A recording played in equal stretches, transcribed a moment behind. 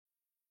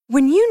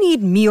When you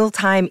need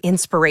mealtime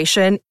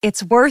inspiration,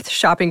 it's worth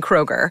shopping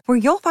Kroger, where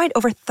you'll find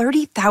over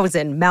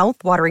 30,000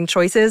 mouth-watering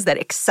choices that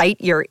excite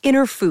your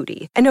inner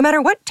foodie. And no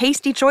matter what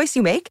tasty choice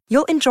you make,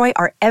 you'll enjoy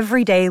our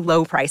everyday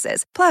low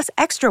prices, plus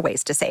extra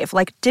ways to save,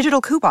 like digital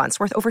coupons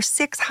worth over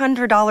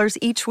 $600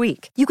 each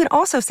week. You can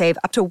also save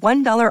up to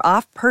 $1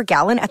 off per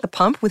gallon at the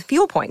pump with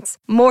fuel points.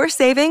 More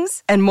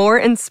savings and more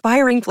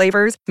inspiring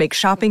flavors make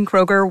shopping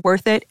Kroger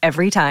worth it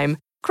every time.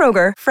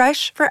 Kroger,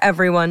 fresh for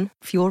everyone.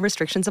 Fuel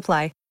restrictions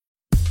apply.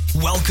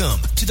 Welcome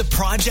to the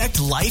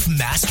Project Life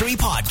Mastery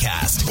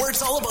Podcast, where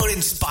it's all about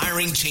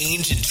inspiring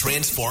change and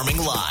transforming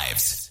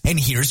lives. And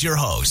here's your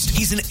host.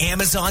 He's an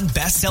Amazon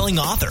best-selling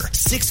author,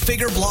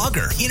 six-figure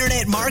blogger,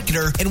 internet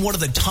marketer, and one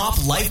of the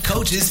top life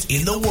coaches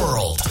in the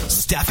world,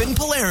 Stefan.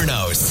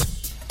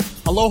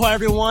 Aloha,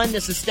 everyone.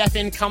 This is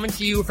Stefan coming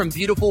to you from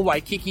beautiful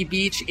Waikiki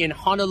Beach in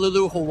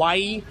Honolulu,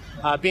 Hawaii.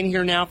 Been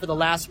here now for the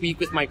last week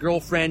with my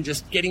girlfriend,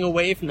 just getting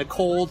away from the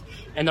cold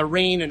and the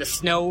rain and the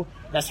snow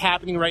that's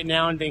happening right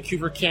now in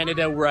Vancouver,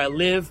 Canada, where I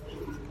live.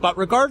 But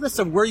regardless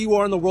of where you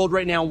are in the world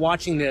right now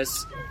watching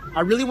this,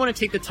 I really want to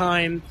take the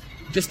time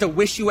just to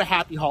wish you a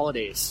happy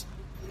holidays.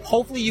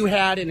 Hopefully you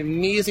had an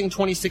amazing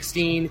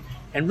 2016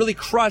 and really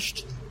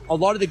crushed a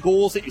lot of the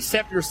goals that you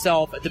set for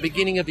yourself at the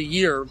beginning of the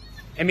year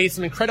and made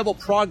some incredible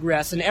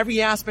progress in every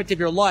aspect of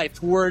your life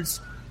towards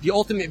the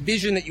ultimate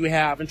vision that you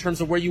have in terms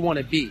of where you want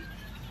to be.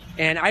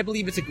 And I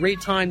believe it's a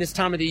great time this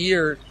time of the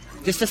year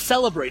just to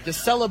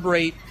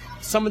celebrate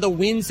some of the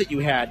wins that you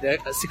had, the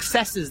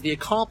successes, the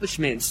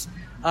accomplishments,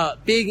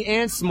 big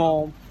and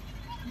small,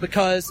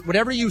 because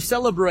whatever you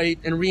celebrate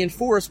and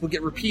reinforce will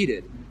get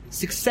repeated.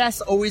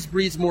 Success always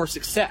breeds more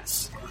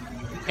success.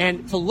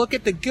 And to look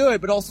at the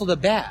good, but also the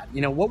bad.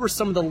 You know, what were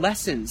some of the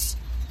lessons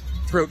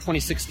throughout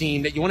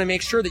 2016 that you want to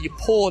make sure that you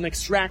pull and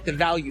extract the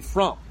value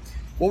from?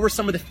 What were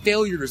some of the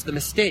failures, the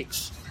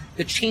mistakes,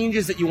 the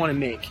changes that you want to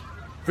make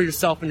for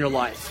yourself in your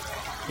life?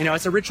 You know,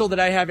 it's a ritual that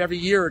I have every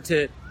year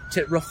to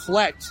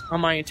reflect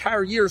on my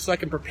entire year so I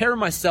can prepare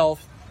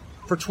myself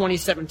for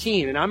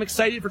 2017. And I'm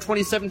excited for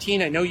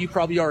 2017. I know you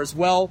probably are as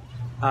well,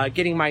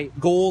 getting my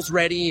goals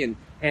ready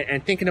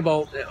and thinking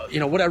about, you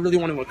know, what I really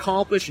want to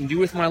accomplish and do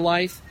with my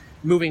life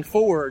moving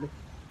forward.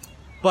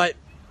 But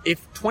if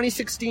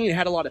 2016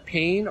 had a lot of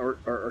pain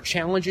or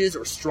challenges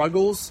or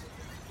struggles,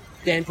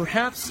 then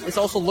perhaps it's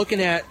also looking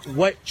at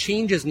what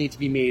changes need to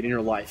be made in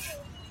your life.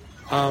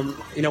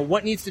 You know,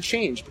 what needs to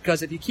change?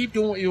 Because if you keep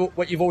doing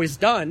what you've always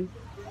done,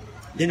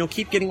 then you'll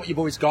keep getting what you've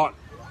always gotten.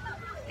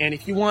 And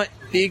if you want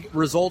big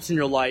results in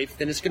your life,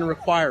 then it's going to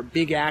require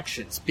big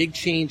actions, big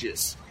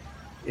changes.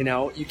 You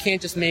know, you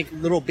can't just make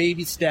little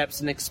baby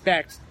steps and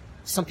expect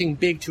something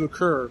big to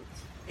occur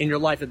in your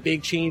life, a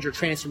big change or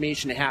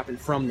transformation to happen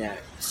from that.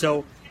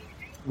 So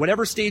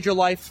whatever stage of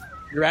life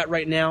you're at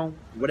right now,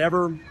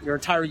 whatever your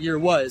entire year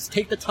was,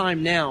 take the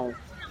time now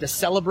to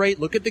celebrate,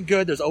 look at the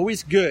good. There's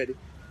always good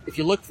if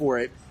you look for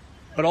it,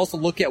 but also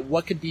look at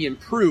what could be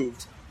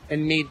improved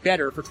and made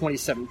better for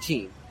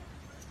 2017.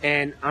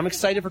 And I'm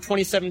excited for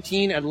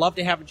 2017. I'd love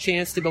to have a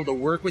chance to be able to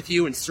work with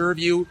you and serve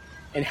you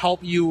and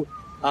help you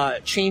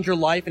change your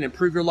life and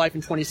improve your life in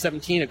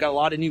 2017. I've got a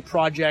lot of new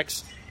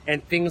projects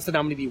and things that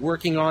I'm going to be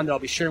working on that I'll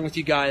be sharing with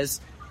you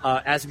guys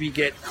as we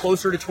get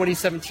closer to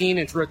 2017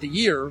 and throughout the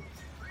year.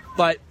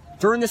 But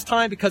during this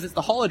time, because it's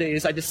the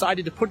holidays, I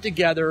decided to put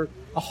together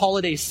a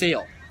holiday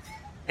sale.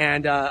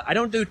 And I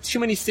don't do too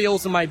many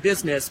sales in my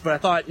business, but I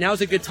thought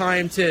now's a good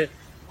time to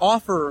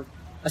offer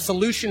a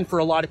solution for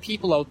a lot of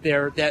people out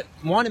there that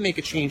want to make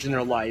a change in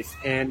their life.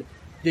 And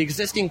the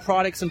existing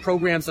products and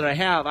programs that I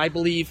have, I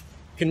believe,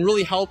 can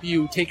really help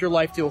you take your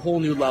life to a whole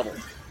new level.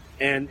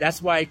 And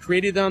that's why I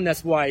created them.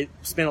 That's why I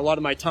spent a lot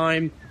of my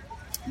time,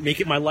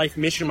 make it my life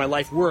mission, my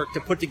life work, to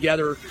put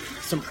together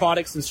some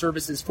products and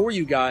services for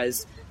you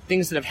guys,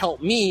 things that have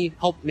helped me,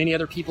 helped many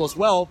other people as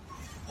well,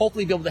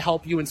 hopefully be able to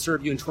help you and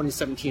serve you in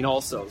 2017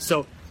 also.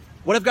 So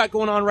what I've got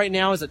going on right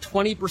now is a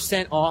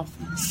 20% off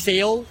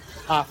sale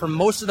for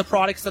most of the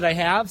products that I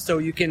have. So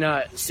you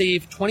can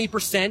save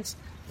 20%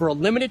 for a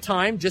limited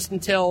time just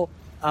until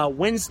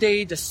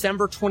Wednesday,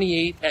 December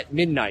 28th at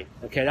midnight.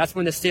 Okay, that's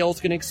when the sale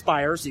is going to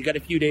expire. So you got a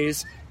few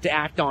days to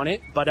act on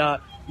it.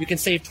 But you can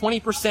save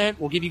 20%.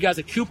 We'll give you guys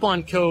a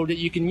coupon code that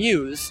you can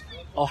use.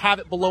 I'll have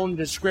it below in the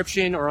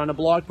description or on a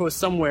blog post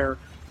somewhere.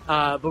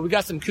 But we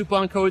got some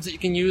coupon codes that you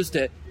can use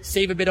to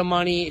save a bit of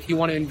money if you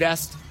want to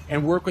invest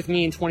and work with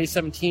me in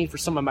 2017 for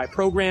some of my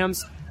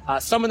programs.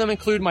 Some of them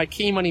include my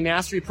Key Money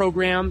Mastery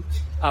program,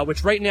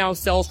 which right now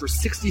sells for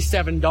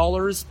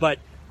 $67, but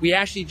we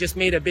actually just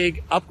made a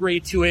big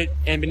upgrade to it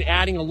and been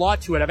adding a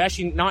lot to it. I've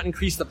actually not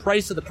increased the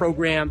price of the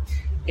program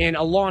in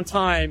a long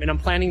time, and I'm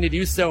planning to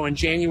do so in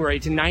January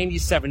to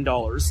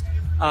 $97.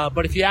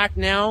 But if you act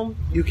now,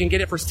 you can get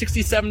it for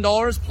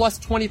 $67 plus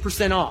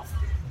 20% off.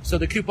 So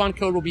the coupon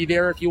code will be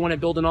there if you want to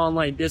build an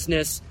online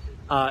business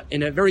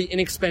in a very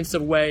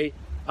inexpensive way.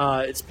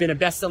 It's been a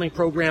best-selling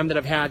program that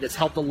I've had that's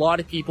helped a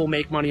lot of people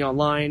make money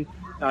online.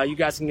 You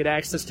guys can get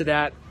access to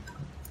that,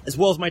 as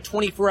well as my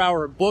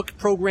 24-hour book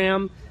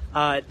program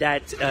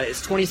that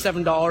is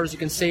 $27. You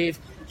can save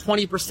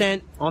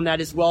 20% on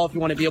that as well if you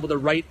want to be able to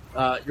write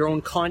your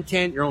own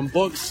content, your own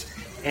books,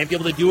 and be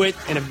able to do it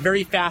in a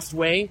very fast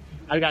way.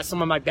 I've got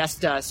some of my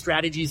best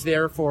strategies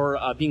there for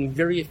being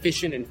very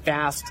efficient and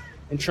fast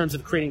in terms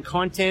of creating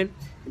content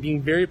and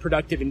being very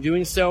productive in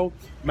doing so.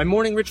 My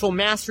Morning Ritual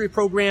Mastery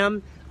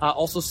program,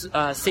 also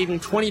saving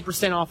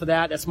 20% off of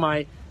that. That's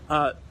my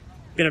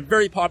been a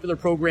very popular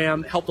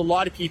program, helped a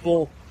lot of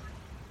people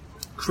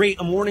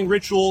create a morning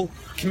ritual,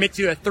 commit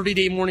to a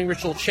 30-day morning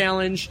ritual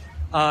challenge,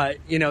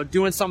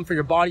 doing something for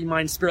your body,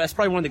 mind, spirit. That's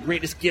probably one of the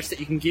greatest gifts that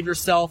you can give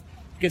yourself.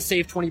 You can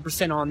save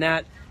 20% on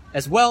that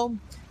as well.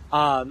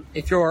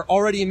 If you're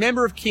already a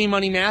member of Key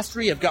Money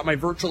Mastery, I've got my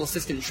virtual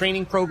assistant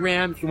training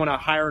program. If you want to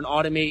hire and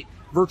automate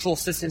virtual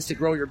assistants to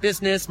grow your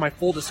business, my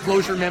full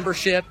disclosure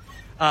membership.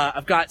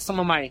 I've got some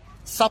of my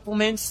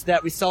supplements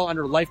that we sell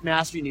under Life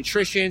Mastery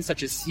Nutrition,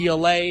 such as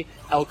CLA,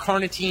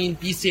 L-carnitine,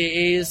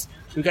 BCAAs.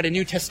 We've got a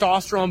new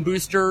testosterone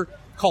booster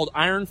called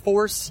Iron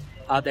Force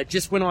that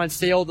just went on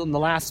sale in the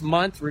last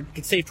month. You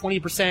can save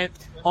 20%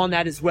 on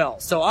that as well.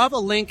 So I'll have a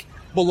link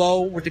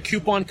below with the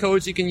coupon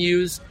codes you can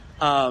use,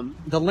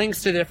 the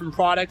links to the different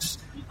products.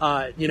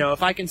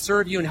 If I can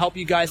serve you and help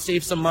you guys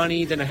save some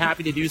money, then I'm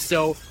happy to do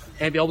so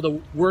and be able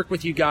to work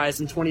with you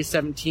guys in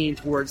 2017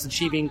 towards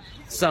achieving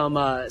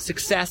some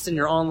success in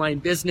your online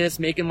business,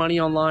 making money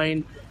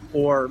online,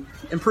 or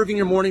improving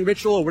your morning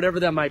ritual, or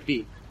whatever that might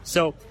be.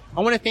 So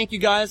I want to thank you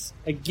guys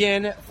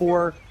again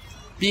for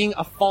being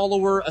a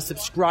follower, a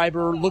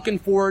subscriber. Looking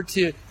forward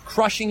to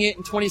crushing it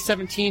in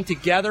 2017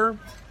 together.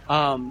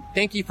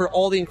 Thank you for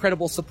all the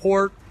incredible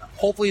support.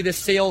 Hopefully this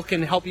sale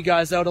can help you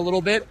guys out a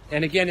little bit.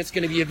 And again, it's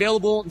going to be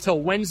available until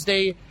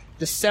Wednesday,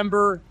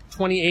 December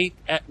 28th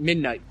at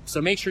midnight.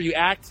 So make sure you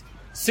act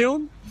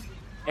soon.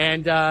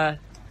 And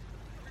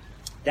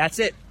that's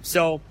it.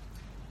 So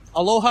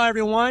aloha,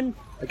 everyone.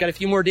 I've got a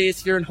few more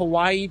days here in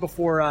Hawaii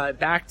before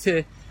back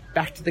to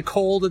the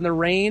cold and the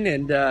rain,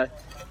 and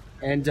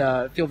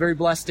feel very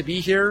blessed to be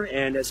here.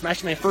 And it's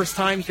actually my first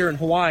time here in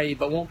Hawaii,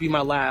 but won't be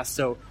my last.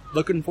 So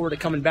looking forward to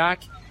coming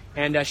back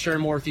and sharing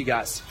more with you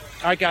guys.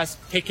 All right, guys,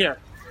 take care.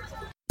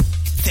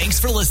 Thanks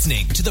for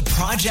listening to the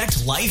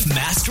Project Life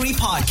Mastery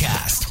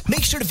Podcast.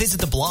 Make sure to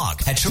visit the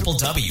blog at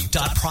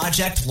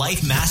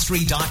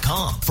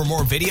www.projectlifemastery.com for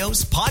more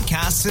videos,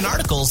 podcasts, and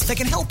articles that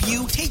can help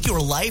you take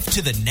your life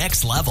to the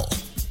next level.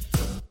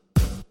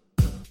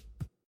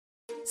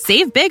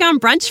 Save big on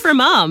brunch for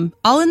mom,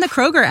 all in the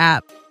Kroger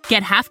app.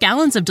 Get half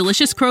gallons of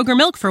delicious Kroger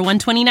milk for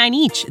 $1.29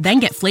 each. Then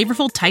get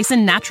flavorful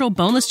Tyson natural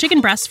boneless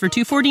chicken breasts for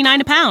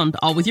 $2.49 a pound,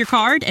 all with your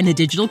card and a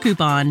digital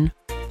coupon.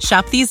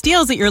 Shop these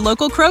deals at your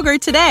local Kroger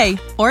today,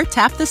 or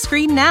tap the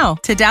screen now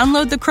to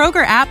download the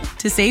Kroger app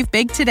to save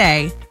big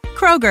today.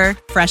 Kroger,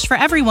 fresh for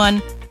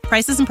everyone.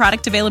 Prices and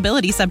product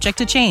availability subject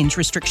to change.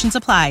 Restrictions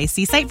apply.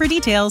 See site for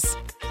details.